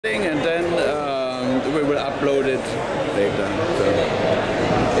we will upload it later. So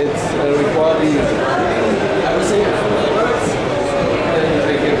it's recording. I will say a few words, then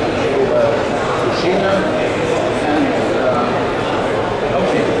I give over to Sheena. And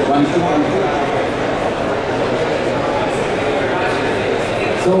okay, 1, 2, 1, 2.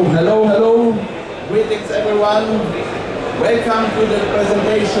 So hello, greetings everyone. Welcome to the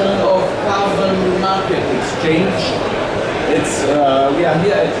presentation of Carbon Market Exchange. It's we are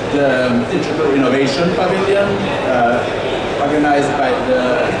here at the Digital Innovation Pavilion, organized by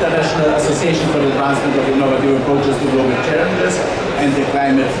the International Association for the Advancement of Innovative Approaches to Global Challenges and the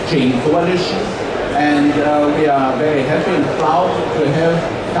Climate Change Coalition. And we are very happy and proud to have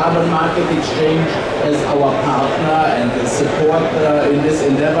Carbon Market Exchange as our partner and the support in this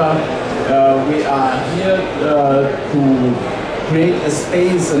endeavor. We are here to create a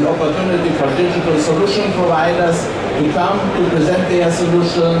space, an opportunity for digital solution providers to come to present their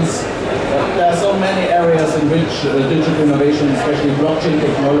solutions. There are so many areas in which digital innovation, especially blockchain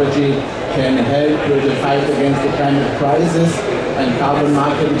technology, can help with the fight against the climate crisis, and Carbon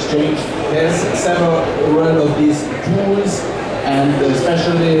Market Exchange has several of these tools. And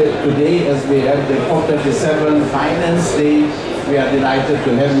especially today, as we have the COP27 Finance Day, we are delighted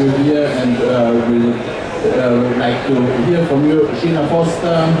to have you here, and we would like to hear from you, Sheena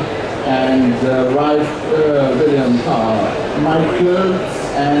Foster and Ralph William Michael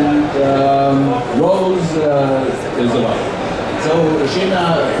and Rose Isabel. So Sheena,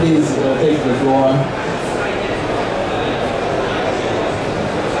 please take the floor.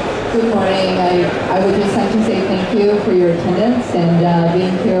 Good morning. I would just like to say thank you for your attendance and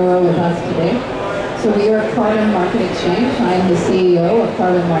being here with us today. So we are Carbon Market Exchange. I am the CEO of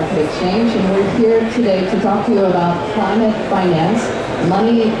Carbon Market Exchange, and we're here today to talk to you about climate finance.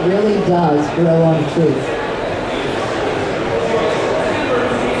 Money really does grow on trees.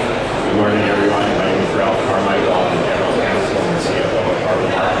 Good morning, everyone. My name is Ralph Carmichael. I'm the General Counsel and CFO of Carbon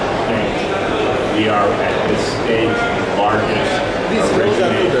Market Exchange. We are at this stage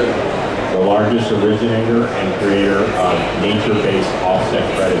the largest originator and creator of nature-based offset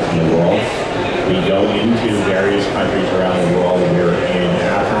credits in the world. We go into various countries around the world. We're in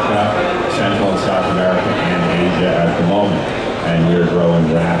Africa, Central and South America, and Asia at the moment, and we're growing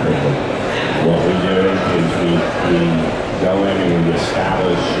rapidly. What we do is we go in and we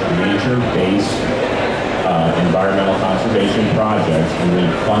establish nature-based environmental conservation projects, and we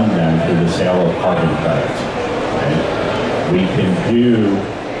fund them through the sale of carbon credits. Okay? We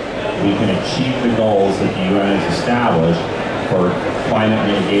can achieve the goals that the UN has established for climate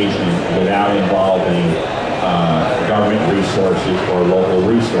mitigation without involving government resources or local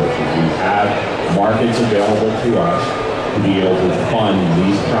resources. We have markets available to us to be able to fund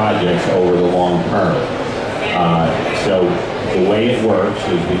these projects over the long term. So the way it works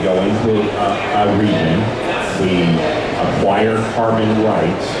is we go into a region, we acquire carbon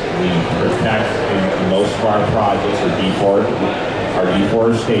rights, we protect, in most of our projects, our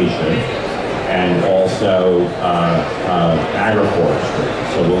deforestation, and also agroforestry.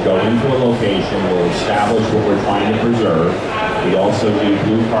 So we'll go into a location, we'll establish what we're trying to preserve. We also do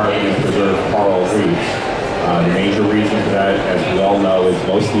blue carbon and preserve coral reefs. The major reason for that, as we all know, is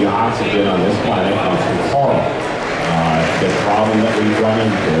most of the oxygen on this planet comes from coral. The problem that we run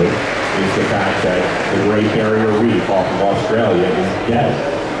into is the fact that the Great Barrier Reef off of Australia is dead.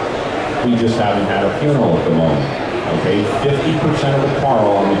 We just haven't had a funeral at the moment. Okay, 50% of the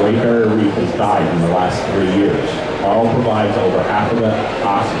coral on the Great Barrier Reef has died in the last 3 years. Coral provides over half of the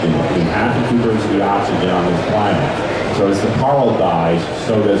oxygen, between half and 2/3 of the oxygen on this planet. So as the coral dies,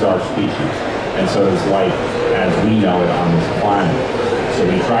 so does our species, and so does life as we know it on this planet. So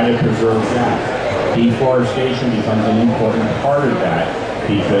we try to preserve that. Deforestation becomes an important part of that,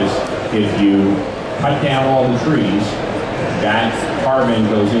 because if you cut down all the trees, that carbon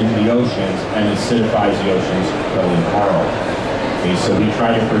goes into the oceans and acidifies the oceans, killing coral. Okay, so we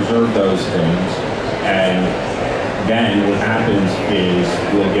try to preserve those things, and then what happens is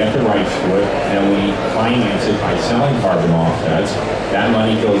we'll get the rights to it, and we finance it by selling carbon offsets. That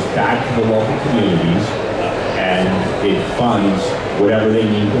money goes back to the local communities, and it funds whatever they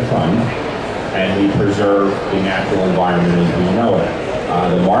need to fund, and we preserve the natural environment as we know it.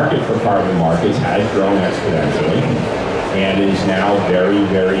 The market for carbon markets has grown exponentially and is now very,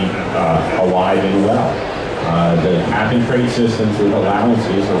 very alive and well. The cap and trade systems with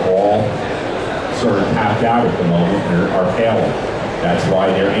allowances are all sort of tapped out at the moment and are failing. That's why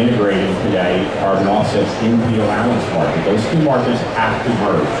they're integrating today carbon offsets into the allowance market. Those two markets have to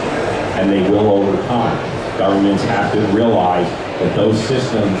merge, and they will over time. Governments have to realize that those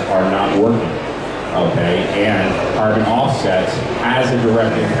systems are not working. okay, and carbon offsets has a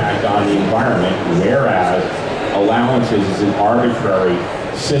direct impact on the environment, whereas allowances is an arbitrary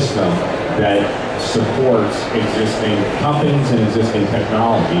system that supports existing companies and existing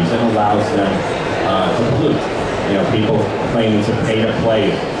technologies and allows them to pollute. You know, people claim it's a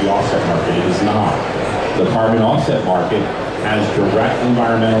pay-to-play, the offset market. It is not. The carbon offset market has direct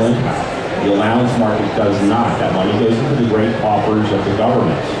environmental impact. The allowance market does not. That money goes into the great coffers of the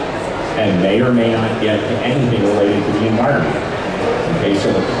governments and may or may not get to anything related to the environment. Okay, so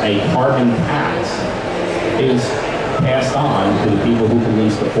a carbon tax is passed on to the people who can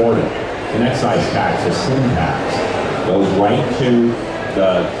least afford it. An excise tax, a sin tax, goes right to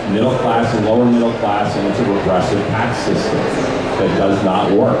the middle class and lower middle class, and it's a regressive tax system that does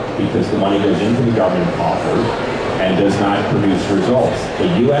not work because the money goes into the government coffers and does not produce results. The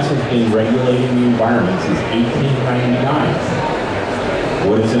U.S. has been regulating the environment since 1899.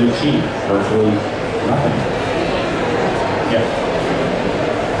 What does it achieve? Virtually nothing. Yeah.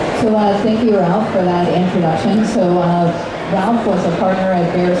 So thank you, Ralph, for that introduction. So Ralph was a partner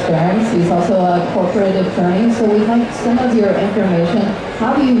at Bear Stearns. He's also a corporate attorney. So we'd like some of your information.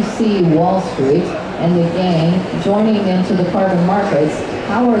 How do you see Wall Street and the gang joining into the carbon markets?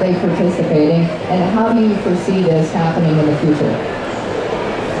 How are they participating? And how do you foresee this happening in the future?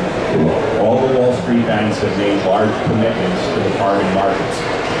 All the Wall Street banks have made large commitments to the carbon markets.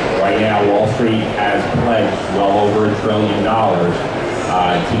 Right now, Wall Street has pledged well over $1 trillion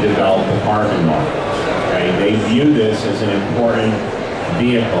to develop the carbon markets. Okay? They view this as an important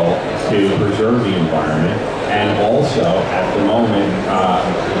vehicle to preserve the environment, and also at the moment,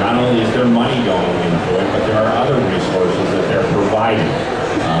 not only is there money going into it, but there are other resources that they're providing.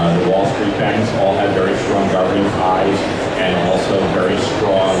 The Wall Street banks all have very strong governing ties and also very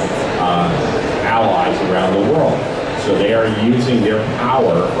strong allies around the world. So they are using their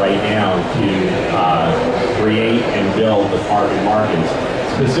power right now to create and build the carbon markets,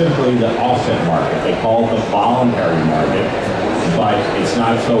 specifically the offset market. They call it the voluntary market, but it's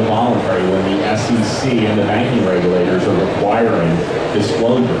not so voluntary when the SEC and the banking regulators are requiring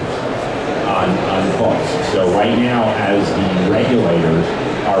disclosures on books. So right now, as the regulators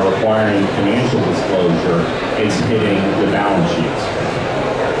are requiring financial disclosure, it's hitting the balance sheets.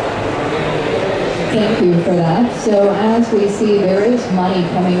 Thank you for that. So as we see, there is money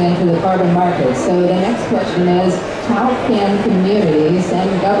coming into the carbon market. So the next question is, how can communities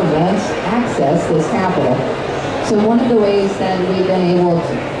and governments access this capital? So one of the ways that we've been able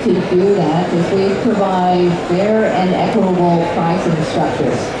to do that is we provide fair and equitable pricing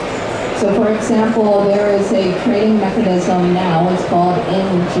structures. So for example, there is a trading mechanism now, it's called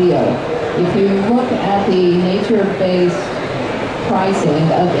NGO. If you look at the nature-based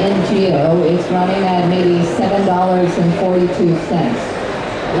pricing of NGO, it's running at maybe $7.42.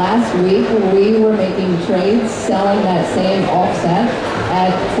 Last week, we were making trades selling that same offset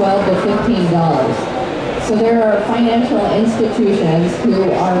at $12 to $15. So there are financial institutions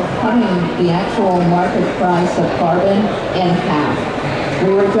who are cutting the actual market price of carbon in half. We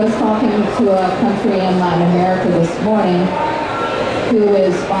were just talking to a country in Latin America this morning who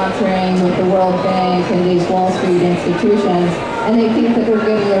is sponsoring with the World Bank and these Wall Street institutions, and they think that they're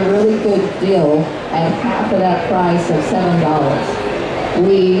getting a really good deal at half of that price of $7.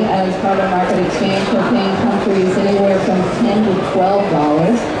 We, as Carbon Market Exchange, are paying countries anywhere from $10 to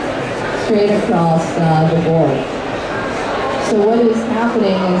 $12 straight across the board. So what is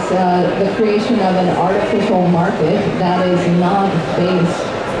happening is the creation of an artificial market that is not based.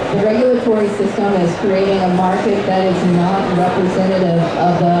 The regulatory system is creating a market that is not representative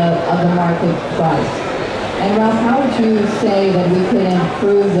of the market price. And Ralph, how would you say that we could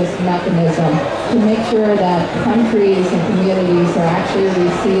improve this mechanism to make sure that countries and communities are actually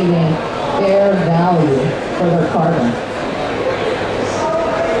receiving fair value for their carbon?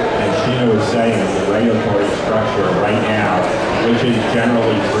 As Sheena was saying, the regulatory structure right now, which is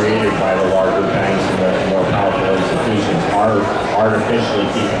generally created by the larger banks and the more powerful institutions, are artificially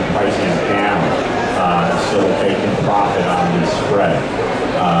keeping prices down so that they can profit on the spread.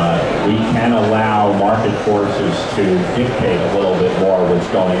 We can allow market forces to dictate a little bit more what's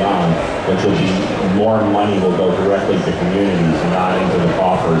going on, which will be more money will go directly to communities and not into the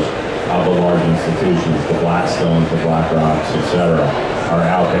coffers of the large institutions. The Blackstones, the BlackRocks, etc. are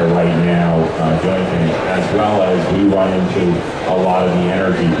out there right now doing things, as well as we run into a lot of the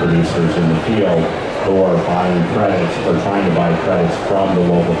energy producers in the field who are buying credits or trying to buy credits from the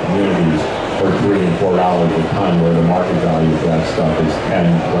local communities for $3 and $4 a ton, where the market value for that stuff is $10,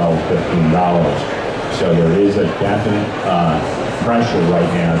 $12, $15. So there is a definite pressure right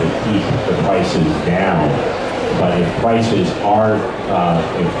now to keep the prices down. But if prices are,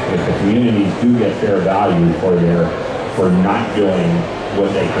 if the communities do get fair value for not doing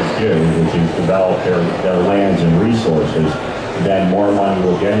what they could do, which is develop their lands and resources, then more money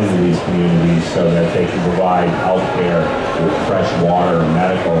will get into these communities so that they can provide health care, fresh water,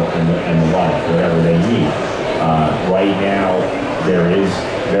 medical, and the like, whatever they need. Right now, there is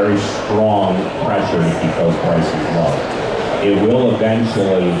very strong pressure to keep those prices low. It will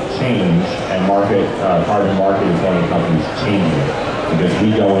eventually change, and carbon market is one of the companies changing it, because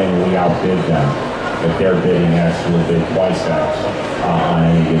we go in and we outbid them. If they're bidding X, we'll bid twice X on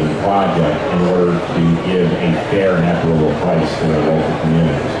any given project in order to give a fair and equitable price to their local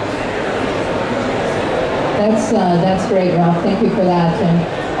communities. That's great, Ralph. Thank you for that.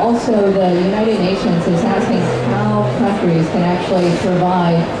 And also, the United Nations is asking how countries can actually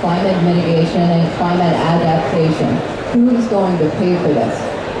provide climate mitigation and climate adaptation. Who's going to pay for this?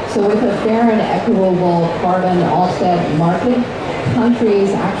 So with a fair and equitable carbon offset market,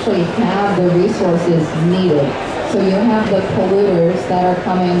 countries actually have the resources needed. So you have the polluters that are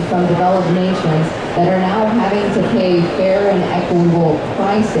coming from developed nations that are now having to pay fair and equitable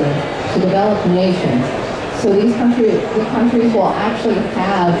pricing to developed nations. So the countries will actually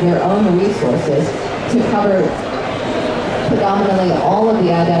have their own resources to cover predominantly all of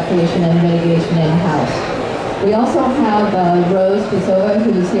the adaptation and mitigation in-house. We also have Rose Pesova,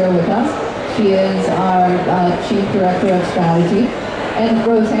 who's here with us. She is our Chief Director of Strategy. And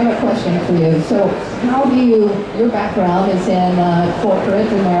Rose, I have a question for you. So how do your background is in corporate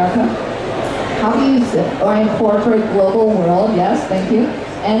America. How do you, or in corporate global world, yes, thank you.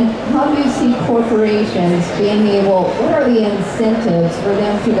 And how do you see corporations being able, what are the incentives for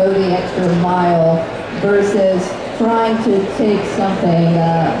them to go the extra mile versus trying to take something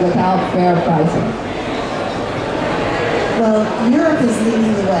without fair pricing? Well, Europe is leading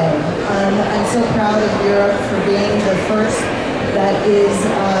the way. I'm so proud of Europe for being the first that is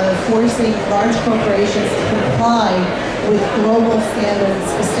forcing large corporations to comply with global standards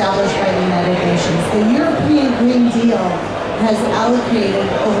established by the United Nations. The European Green Deal has allocated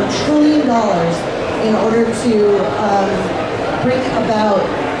over $1 trillion in order to bring about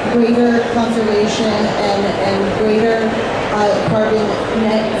greater conservation and greater carbon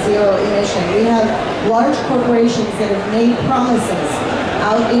net zero emission. We have large corporations that have made promises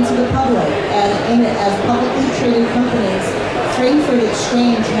out into the public, and as publicly traded companies, Frankfurt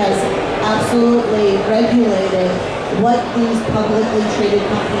Exchange has absolutely regulated what these publicly traded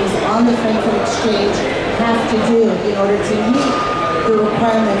companies on the Frankfurt Exchange have to do in order to meet the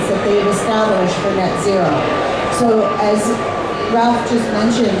requirements that they've established for net zero. So as Ralph just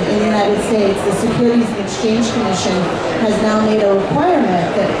mentioned, in the United States, the Securities and Exchange Commission has now made a requirement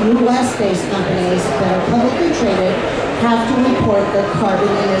that US-based companies that are publicly traded have to report their carbon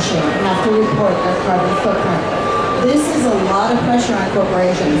emission, have to report their carbon footprint. This is a lot of pressure on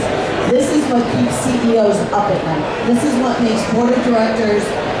corporations. This is what keeps CEOs up at night. This is what makes board of directors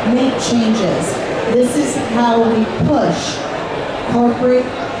make changes. This is how we push corporate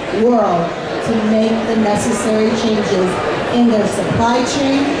world to make the necessary changes in their supply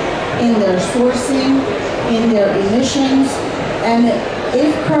chain, in their sourcing, in their emissions. And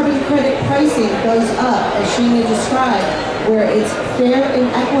if carbon credit pricing goes up, as Sheena described, where it's fair and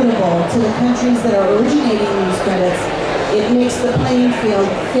equitable to the countries that are originating these credits, it makes the playing field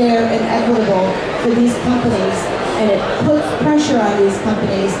fair and equitable for these companies, and it puts pressure on these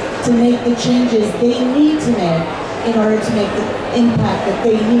companies to make the changes they need to make in order to make the impact that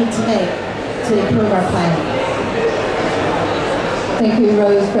they need to make to improve our planet. Thank you,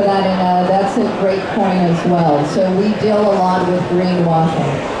 Rose, for that, and that's a great point as well. So we deal a lot with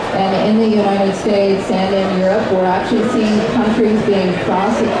greenwashing. And in the United States and in Europe, we're actually seeing countries being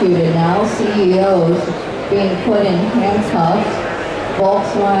prosecuted now, CEOs being put in handcuffs,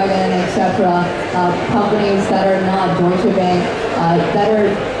 Volkswagen, etc., companies that are not Deutsche Bank, that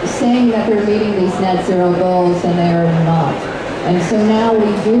are saying that they're meeting these net zero goals and they are not. And so now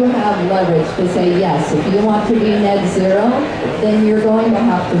we do have leverage to say, yes, if you want to be net zero, then you're going to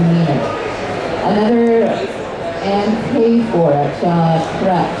have to meet it. And pay for it,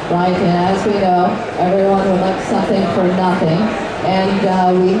 correct, right? And as we know, everyone would like something for nothing.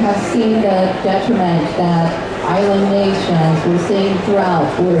 And we have seen the detriment that island nations, we're seeing drought,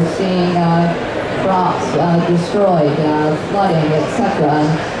 we're seeing crops destroyed, flooding, etc.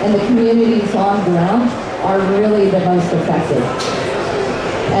 And the communities on ground are really the most affected.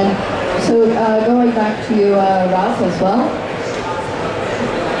 And so going back to you, Ralph, as well,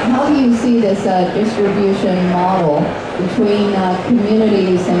 how do you see this distribution model between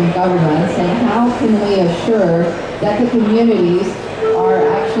communities and governments, and how can we assure that the communities are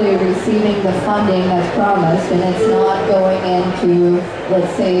actually actually receiving the funding that's promised, and it's not going into,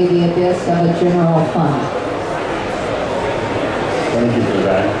 let's say, the abyss of a general fund. Thank you for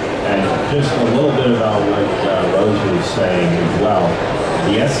that. And just a little bit about what Rose was saying as well.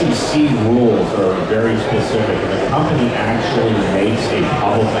 The SEC rules are very specific. If a company actually makes a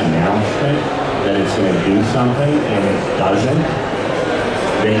public announcement that it's going to do something and it doesn't,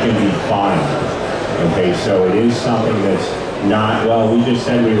 they can be fined. Okay, so it is something that's not, well, we just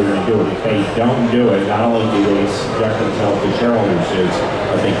said we were going to do it. If they don't do it, not only do they subject themselves to shareholder suits,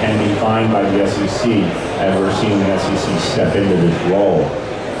 but they can be fined by the SEC, and we're seeing the SEC step into this role.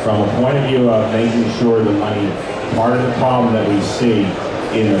 From a point of view of making sure the money, part of the problem that we see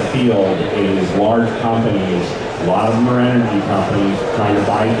in the field is large companies, a lot of them are energy companies, trying to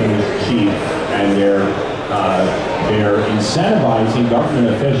buy things cheap, and they're incentivizing government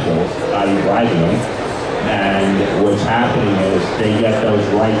officials by bribing them. And what's happening is they get those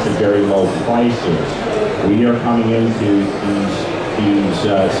rights at very low prices. We are coming into these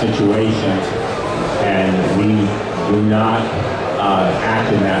situations, and we do not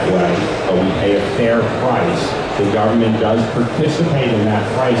act in that way, but we pay a fair price. The government does participate in that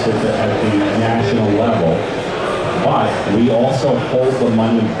price at the national level, but we also hold the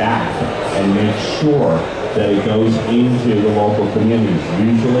money back and make sure that it goes into the local communities.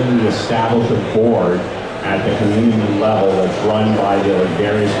 Usually we establish a board at the community level that's run by the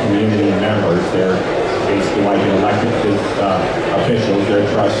various community members. They're basically like elected officials, they're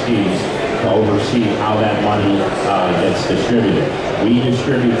trustees, to oversee how that money gets distributed. We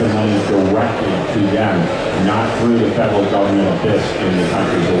distribute the money directly to them, not through the federal government abyss in the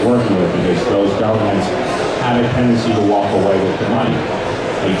countries we're working with, because those governments have a tendency to walk away with the money.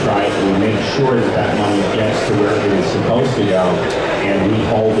 We make sure that that money gets to where it is supposed to go, and we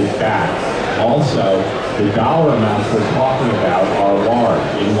hold it back. Also, the dollar amounts we're talking about are large.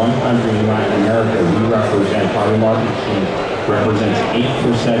 In one country in Latin America, we represent, carbon market exchange represents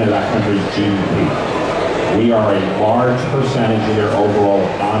 8% of that country's GDP. We are a large percentage of their overall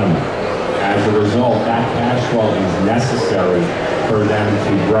economy. As a result, that cash flow is necessary for them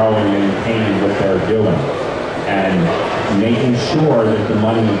to grow and maintain what they're doing. And making sure that the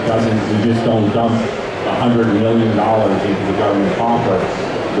money doesn't, we just don't dump $100 million into the government coffer,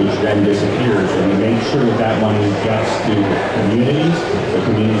 which then disappears. And we make sure that that money gets to communities. The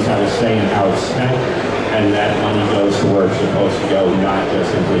communities have a say in how it's spent, and that money goes to where it's supposed to go, not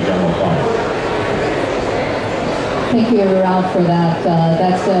just into the general fund. Thank you, Ralph, for that.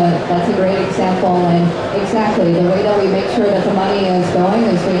 That's a great example, and exactly the way that we make sure that the money is going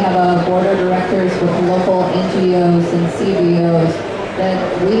is we have a board of directors with local NGOs and CBOs that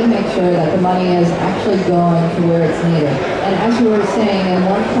we make sure that the money is actually going to where it's needed. And as you were saying, in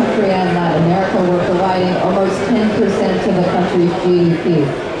one country in Latin America, we're providing almost 10% of the country's GDP.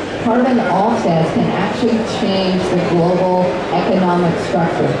 Carbon offsets can actually change the global economic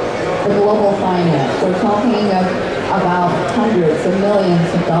structure, the global finance. We're talking about hundreds of millions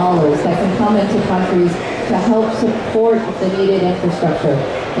of dollars that can come into countries to help support the needed infrastructure,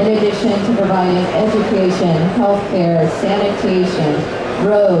 in addition to providing education, healthcare, sanitation,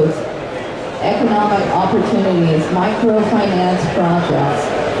 roads, economic opportunities, microfinance projects.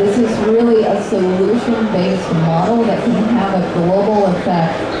 This is really a solution-based model that can have a global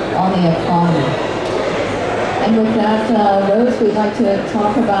effect on the economy. And with that, Rose, we'd like to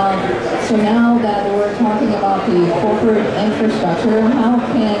talk about, so now that we're talking about the corporate infrastructure, how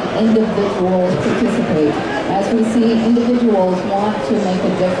can individuals participate? As we see, individuals want to make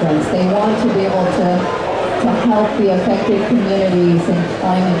a difference. They want to be able to help the affected communities in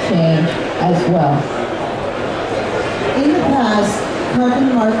climate change as well. In the past,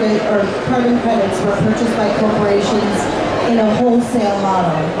 carbon market or carbon credits were purchased by corporations in a wholesale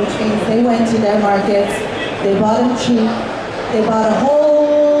model, which means they went to their markets, they bought them cheap, they bought a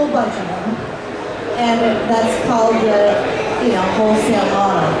whole bunch of them, and that's called the wholesale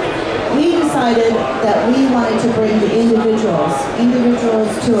model. We decided that we wanted to bring the individuals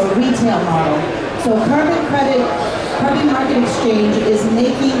to a retail model. So carbon market exchange is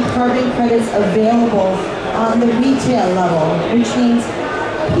making carbon credits available on the retail level, which means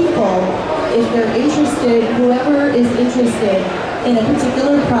people, if they're interested, whoever is interested in a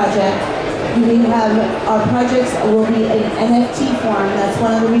particular project, we have, our projects will be in NFT form. That's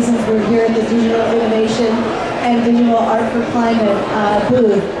one of the reasons we're here at the Digital Innovation and Digital Art for Climate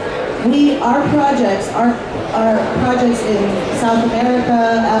booth. Our projects in South America,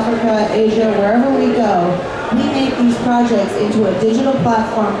 Africa, Asia, wherever we go, we make these projects into a digital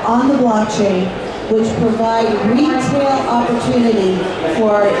platform on the blockchain, which provide retail opportunity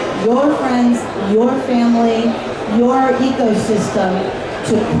for your friends, your family, your ecosystem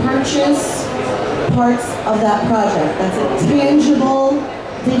to purchase parts of that project. That's a tangible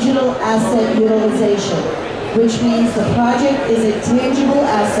digital asset utilization, which means the project is a tangible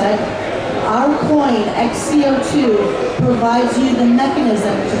asset. Our coin, XCO2, provides you the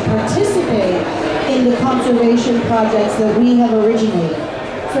mechanism to participate in the conservation projects that we have originated.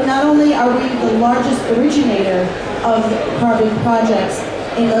 So not only are we the largest originator of carbon projects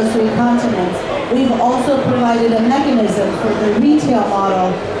in those 3 continents, we've also provided a mechanism for the retail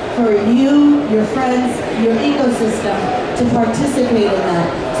model for you, your friends, your ecosystem to participate in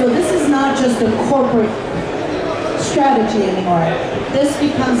that. So this is not just a corporate strategy anymore. This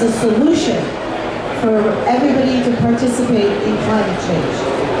becomes a solution for everybody to participate in climate change.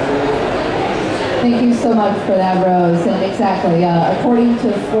 Thank you so much for that, Rose. And exactly, according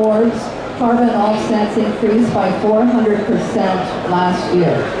to Forbes, carbon offsets increased by 400% last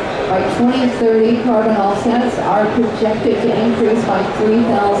year. By 2030, carbon offsets are projected to increase by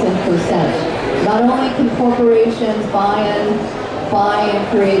 3,000%. Not only can corporations buy and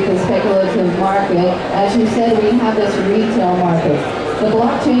create the speculative market, as you said, we have this retail market. The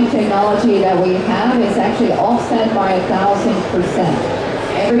blockchain technology that we have is actually offset by 1,000%.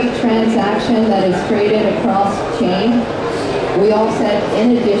 Every transaction that is traded across chain, we offset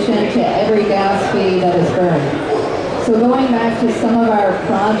in addition to every gas fee that is burned. So going back to some of our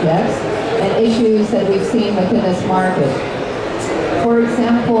projects and issues that we've seen within this market. For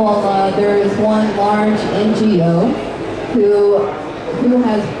example, there is one large NGO who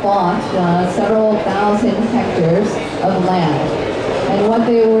has bought several thousand hectares of land. And what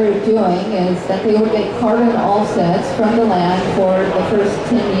they were doing is that they would get carbon offsets from the land for the first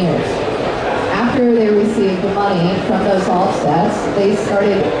 10 years. After they received the money from those offsets, they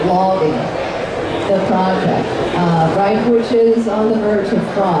started logging the project, right, which is on the verge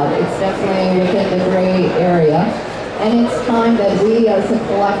of fraud. It's definitely within the gray area. And it's time that we as a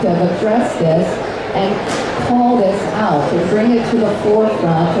collective address this and call this out and bring it to the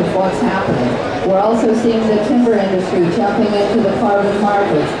forefront of what's happening. We're also seeing the timber industry jumping into the carbon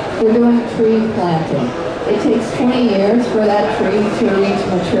markets. They're doing tree planting. It takes 20 years for that tree to reach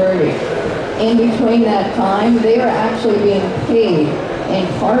maturity. In between that time, they are actually being paid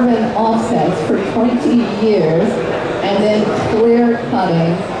in carbon offsets for 20 years and then clear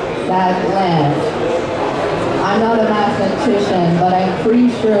cutting that land. I'm not a mathematician, but I'm pretty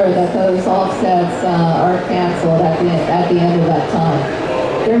sure that those offsets are canceled at the end of that time.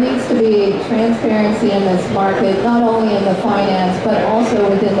 There needs to be transparency in this market, not only in the finance, but also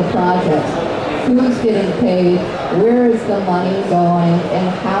within the projects. Who's getting paid, where is the money going, and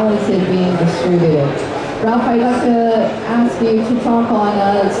how is it being distributed? Ralph, I'd like to ask you to talk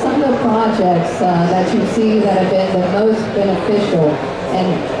on some of the projects that you see that have been the most beneficial and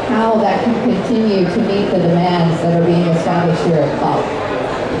how that can continue to meet the demands that are being established here at COP.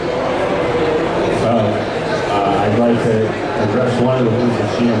 I'd like to address one of the things that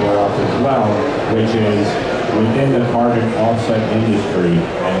Sheena brought up as well, which is within the carbon offset industry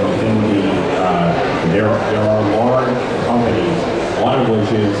and within the, there are large companies, one of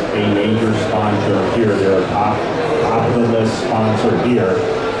which is a major sponsor here. They're a top of the list sponsor here,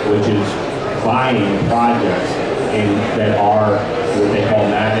 which is buying projects that are what they call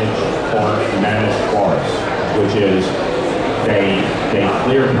managed forests, which is they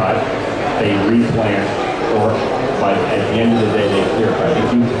clear cut, they replant, but at the end of the day they clear cut.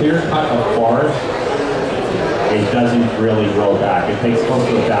 If you clear cut a forest, it doesn't really grow back. It takes close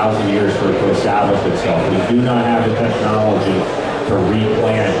to 1,000 years for it to establish itself. We do not have the technology to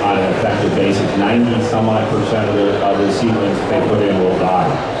replant on an effective basis. 90-some-odd% of the seedlings they put in will die.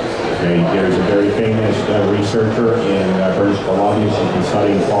 Okay? There's a very famous researcher in British Columbia. She's been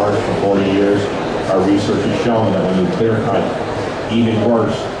studying forests for 40 years. Our research has shown that when you clear cut, even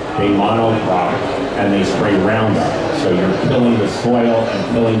worse, they monocrop and they spray Roundup. So you're killing the soil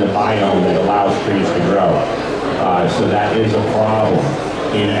and killing the biome that allows trees to grow. So that is a problem.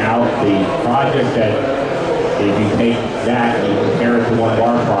 The project that, if you take that and you compare it to one of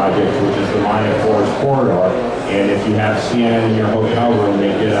our projects, which is the Maya Forest Corridor, and if you have CNN in your hotel room,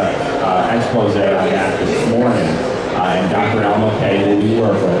 they did a expose on that this morning, and Dr. Elma Kay, who we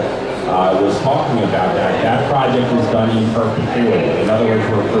work with, was talking about that. That project is done in perpetuity. In other words,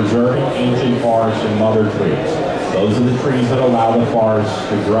 we're preserving ancient forests and mother trees. Those are the trees that allow the forests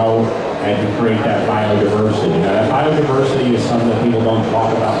to grow and to create that biodiversity. Now, that biodiversity is something that people don't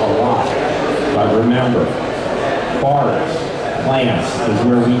talk about a lot. But remember, forests, plants, is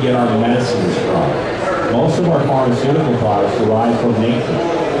where we get our medicines from. Most of our pharmaceutical products derive from nature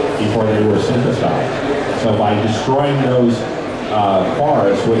before they were synthesized. So by destroying those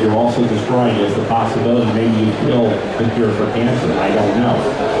forests, what you're also destroying is the possibility maybe you kill the cure for cancer. I don't know.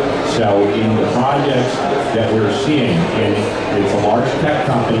 So in the projects that we're seeing, and it's a large tech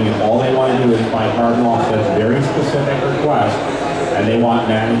company, and all they want to do is buy carbon offsets, very specific request, and they want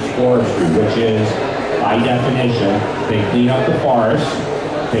managed forestry, which is, by definition, they clean up the forests,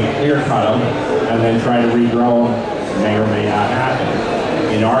 they clear cut them, and then try to regrow them. May or may not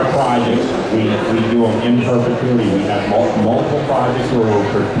happen. In our projects, we do them in perpetuity. We have multiple projects where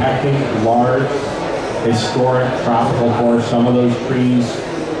we're protecting large, historic tropical forests. Some of those trees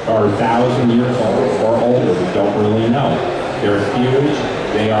are 1,000 years old or older. We don't really know. They're huge.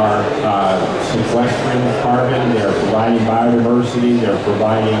 They are sequestering carbon. They're providing biodiversity. They're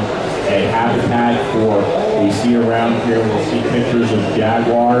providing a habitat for, we see around here, we'll see pictures of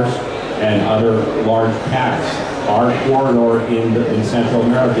jaguars and other large cats. Our corridor in Central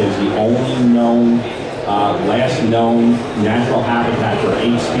America is the only known, last known natural habitat for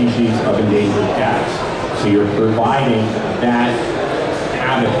 8 species of endangered cats. So you're providing that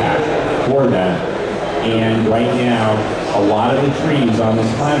habitat for them. And right now, a lot of the trees on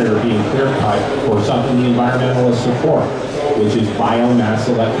this planet are being clear cut for something the environmentalists support, which is biomass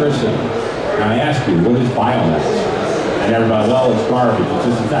electricity. Now I ask you, what is biomass? And everybody, well, it's garbage, it's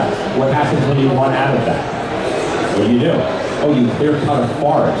this and that. What happens when you run out of that? What do you do? Oh, you clear cut a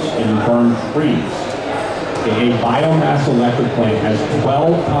forest and you burn trees. A biomass electric plant has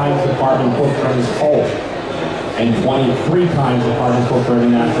 12 times the carbon footprint as coal and 23 times the carbon footprint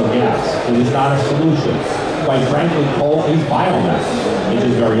of natural gas. It is not a solution. Quite frankly, coal is biomass. It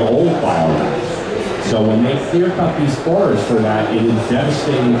is very old biomass. So when they clear cut these forests for that, it is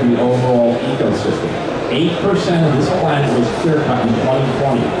devastating to the overall ecosystem. 8% of this planet was clear cut in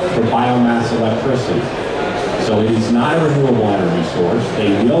 2020 for biomass electricity. So it is not a renewable energy source.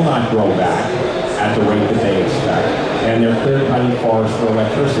 They will not grow back at the rate that they expect. And they're clear cutting forests for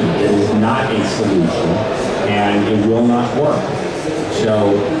electricity. It is not a solution, and it will not work.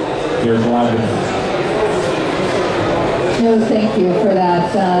 So there's a lot of No, thank you for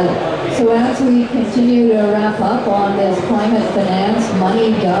that. So as we continue to wrap up on this climate finance,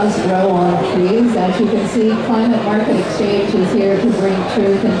 money does grow on trees. As you can see, Climate Market Exchange is here to bring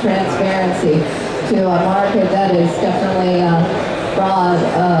truth and transparency to a market that is definitely fraud.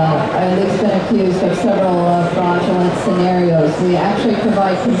 I've at least been accused of several fraudulent scenarios. We actually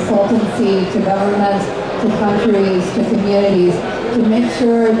provide consultancy to governments, to countries, to communities, to make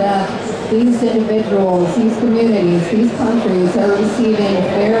sure that these individuals, these communities, these countries are receiving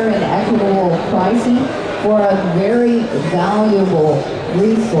fair and equitable pricing for a very valuable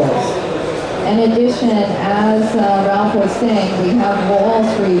resource. In addition, as Ralph was saying, we have Wall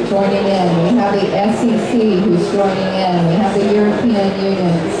Street joining in, we have the SEC who's joining in, we have the European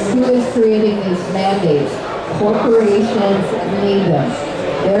Union who is creating these mandates. Corporations need them.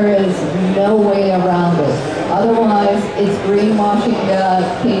 There is no way around it. Otherwise, it's greenwashing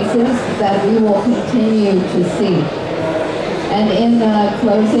cases that we will continue to see. And in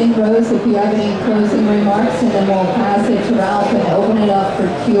closing, Rose, if you have any closing remarks, and then we'll pass it to Ralph and open it up for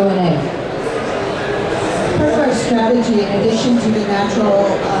Q&A. Part of our strategy, in addition to the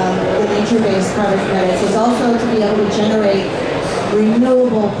the nature-based carbon credits, is also to be able to generate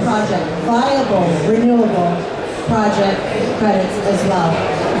renewable project, viable renewable project credits as well.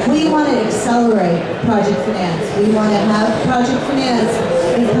 We want to accelerate project finance. We want to have project finance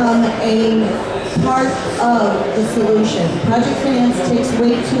become a part of the solution. Project finance takes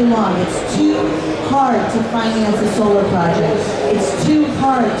way too long. It's too hard to finance a solar project. It's too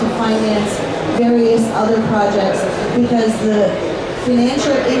hard to finance various other projects because the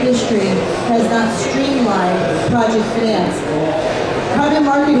financial industry has not streamlined project finance. Carbon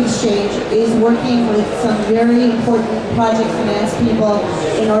Market Exchange is working with some very important project finance people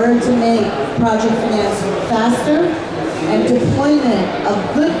in order to make project finance faster and deployment of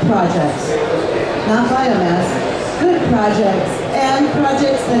good projects, not biomass, good projects, and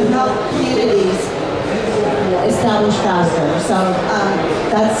projects that help communities establish faster. So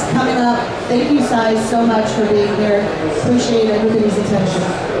that's coming up. Thank you guys so much for being here. Appreciate everybody's attention.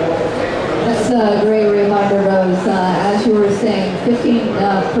 That's a great reminder, Rose. As you were saying,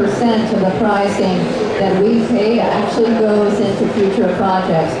 15% of the pricing that we pay actually goes into future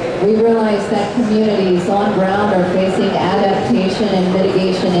projects. We realize that communities on ground are facing adaptation and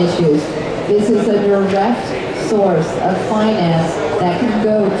mitigation issues. This is a direct source of finance that can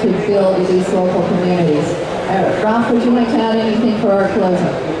go to build these local communities. Ralph, would you like to add anything for our closing?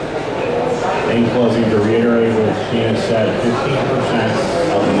 In closing, to reiterate what Sheena said,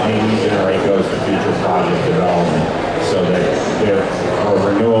 15% of the money we generate goes to future project development, so that there are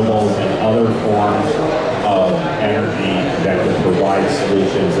renewables and other forms of energy that could provide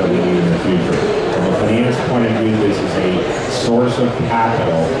solutions that we need in the future. From a finance point of view, this is a source of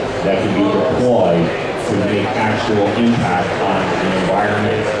capital that can be deployed to make actual impact on the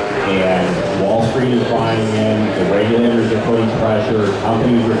environment. And Wall Street is buying in, the regulators are putting pressure,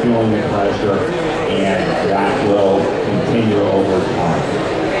 companies are feeling the pressure, and that will continue over time.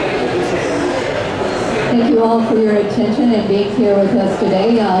 Thank you all for your attention and being here with us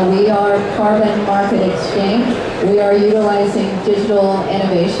today. We are Carbon Market Exchange. We are utilizing digital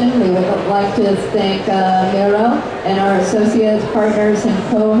innovation. We would like to thank Miro and our associates, partners, and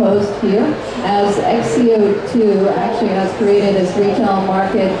co-hosts here, as XCO2 actually has created this retail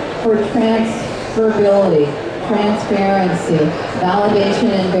market for transferability, transparency,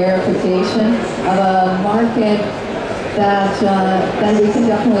 validation, and verification of a market that we can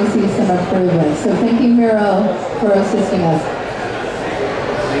definitely see some improvement. So thank you, Miro, for assisting us.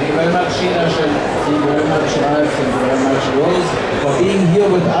 Thank you very much, Sheena. Thank you very much, Ralph. Thank you very much, Rose, for being here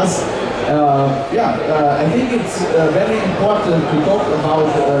with us. I think it's very important to talk about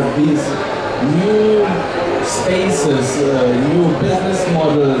these new spaces, new business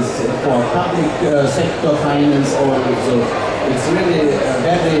models for public sector finance also. It's really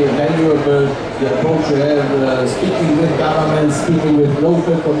very valuable, the approach you have, speaking with governments, speaking with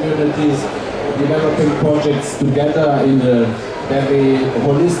local communities, developing projects together in a very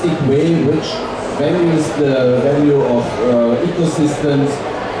holistic way, which values the value of ecosystems,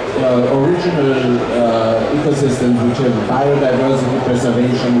 original ecosystems which have biodiversity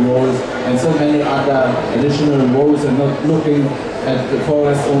preservation roles and so many other additional roles, and not looking at the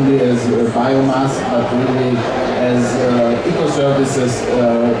forest only as biomass but really as eco-services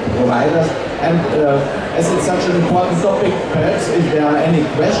providers. And as it's such an important topic, perhaps if there are any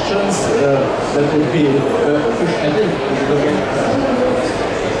questions that would be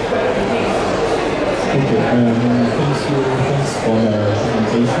Thanks for the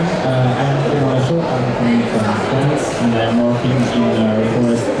presentation. I'm Marshall, I'm coming from France, and I'm working in a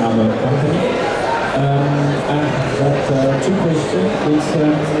forest carbon company. I've got two questions. It's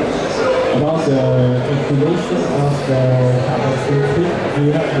about the calculation of the carbon footprint. Do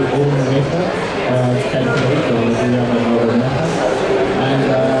you have your own method to calculate, or do you have another method? And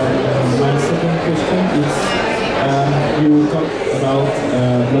my second question is, you talked about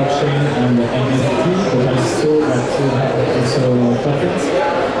blockchain and NFT, but I saw that you have also tokens,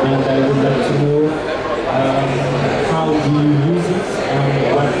 and I would like to know how do you use it and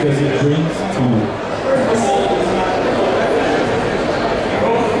what does it bring to you?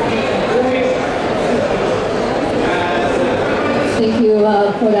 Thank you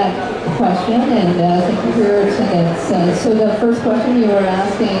for that question, and thank you for your attendance. So the first question you were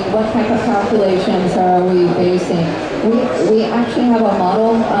asking, what type of calculations are we basing? We actually have a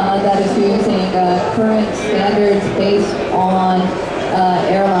model that is using current standards based on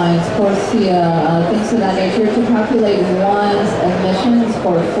airlines, CORSIA, things of that nature, to calculate one's emissions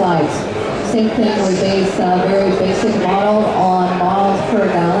for flights. Same thing, we base a very basic model on miles per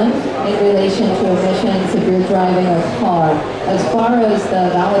gallon in relation to emissions if you're driving a car. As far as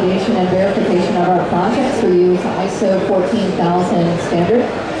the validation and verification of our projects, we use ISO 14000 standard,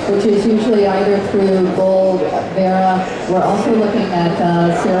 which is usually either through Gold, Vera. We're also looking at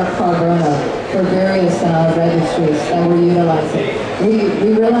Sierra Carbona for various registries that we're utilizing.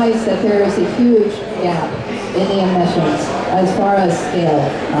 We realize that there is a huge gap in the emissions as far as scale.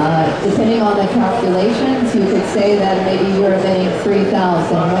 Depending on the calculations, you could say that maybe you're emitting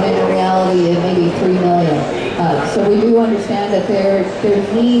 3,000, when in reality it may be 3 million. So we do understand that there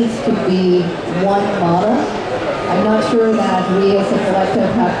needs to be one model. I'm not sure that we as a collective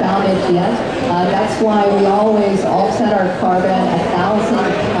have found it yet. That's why we always offset our carbon 1,000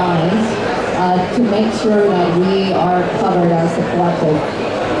 times to make sure that we are covered as a collective.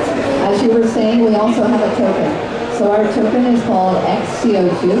 As you were saying, we also have a token. So our token is called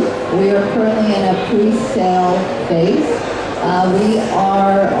XCO2. We are currently in a pre-sale phase. We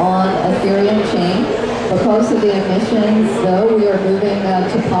are on Ethereum chain. Because of the emissions, though, we are moving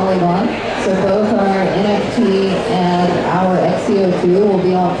to Polygon. So both our NFT and our XCO2 will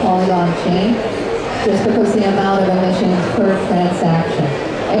be on Polygon chain, just because the amount of emissions per transaction.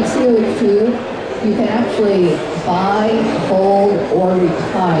 XCO2, you can actually buy, hold, or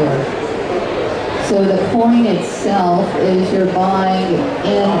retire. So the coin itself is you're buying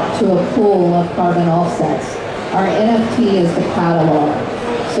into a pool of carbon offsets. Our NFT is the catalog.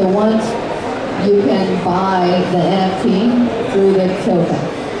 So once you can buy the NFT through the token.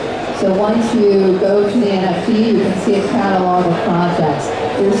 So once you go to the NFT, you can see a catalog of projects.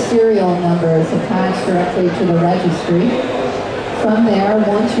 There's serial numbers attached directly to the registry From there,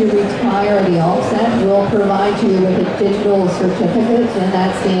 once you retire the offset, we'll provide you with a digital certificate, and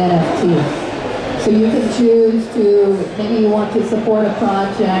that's the NFT. So you can choose to, maybe you want to support a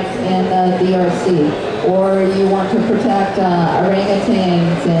project in the DRC, or you want to protect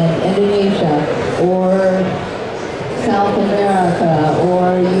orangutans in Indonesia, or South America,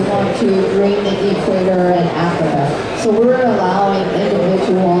 or you want to green the equator in Africa. So we're allowing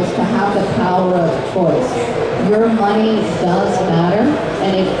individuals to have the power of choice. Your money does matter,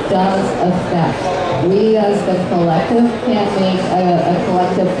 and it does affect. We as the collective can make a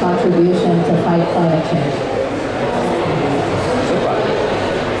collective contribution to fight climate change.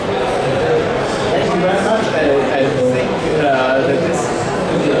 Thank you very much. I think that this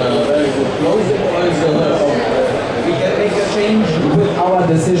is a very good closing. Also, we can make a change with our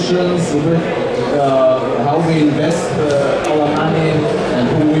decisions, with how we invest our money and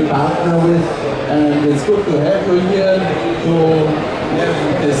who we partner with. And it's good to have you here to have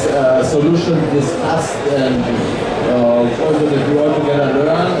this solution discussed and also that we all together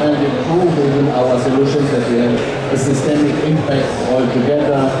learn and improve even our solutions, that we have a systemic impact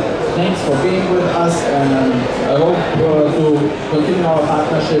altogether. Thanks for being with us, and I hope to continue our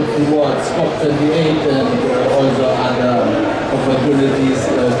partnership towards COP28 and also other opportunities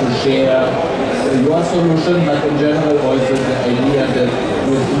to share your solution, but in general also the idea that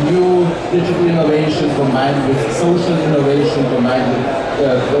with new digital innovation combined with social innovation combined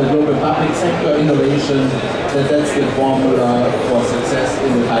with global public sector innovation, that's the formula for success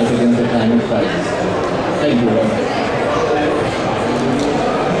in the fight against the climate crisis. Thank you very much.